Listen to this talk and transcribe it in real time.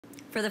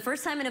For the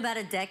first time in about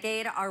a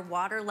decade, our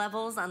water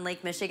levels on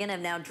Lake Michigan have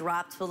now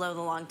dropped below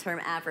the long-term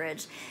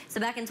average.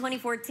 So back in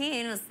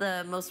 2014 was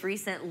the most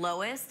recent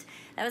lowest.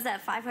 That was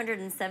at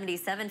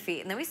 577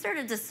 feet. And then we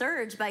started to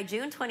surge. By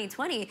June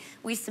 2020,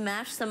 we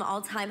smashed some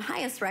all-time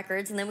highest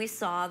records, and then we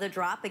saw the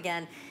drop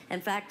again.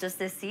 In fact, just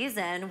this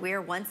season, we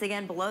are once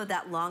again below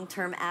that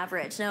long-term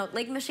average. Now,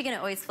 Lake Michigan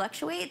always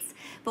fluctuates,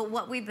 but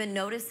what we've been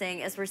noticing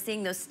is we're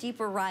seeing those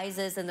steeper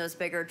rises and those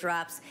bigger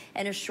drops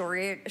in a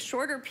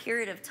shorter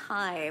period of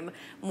time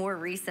more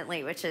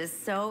recently, which is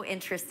so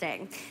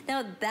interesting.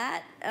 Now,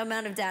 that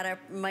amount of data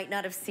might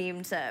not have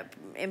seemed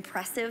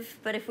impressive,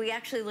 but if we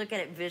actually look at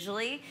it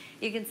visually,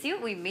 you can see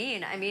what we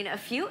mean. I mean, a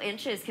few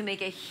inches can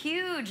make a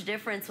huge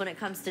difference when it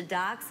comes to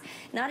docks,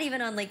 not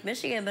even on Lake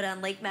Michigan, but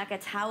on Lake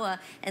Macatawa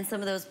and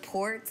some of those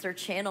ports or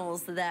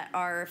channels that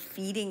are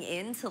feeding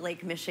into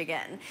Lake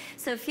Michigan.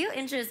 So a few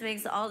inches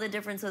makes all the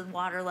difference with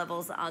water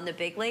levels on the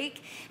Big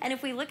Lake. And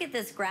if we look at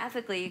this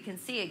graphically, you can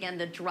see again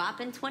the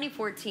drop in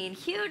 2014,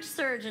 huge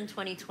surge in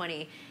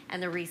 2020,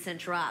 and the recent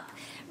drop.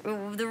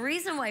 The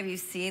reason why we've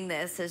seen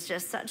this is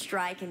just such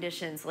dry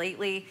conditions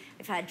lately.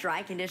 We've had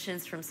dry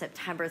conditions from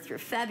September through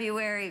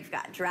February. We've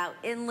got drought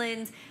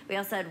inland. We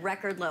also had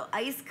record low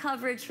ice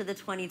coverage for the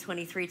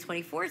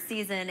 2023-24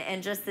 season.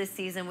 And just this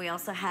season, we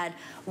also had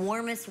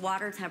warmest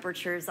water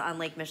temperatures on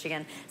Lake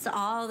Michigan. So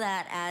all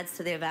that adds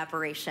to the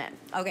evaporation.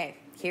 Okay,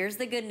 here's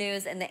the good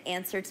news and the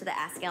answer to the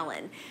Ask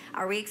Ellen.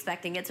 Are we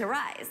expecting it to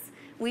rise?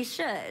 We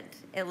should.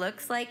 It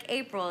looks like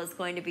April is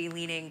going to be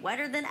leaning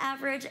wetter than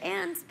average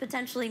and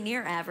potentially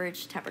near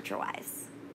average temperature-wise.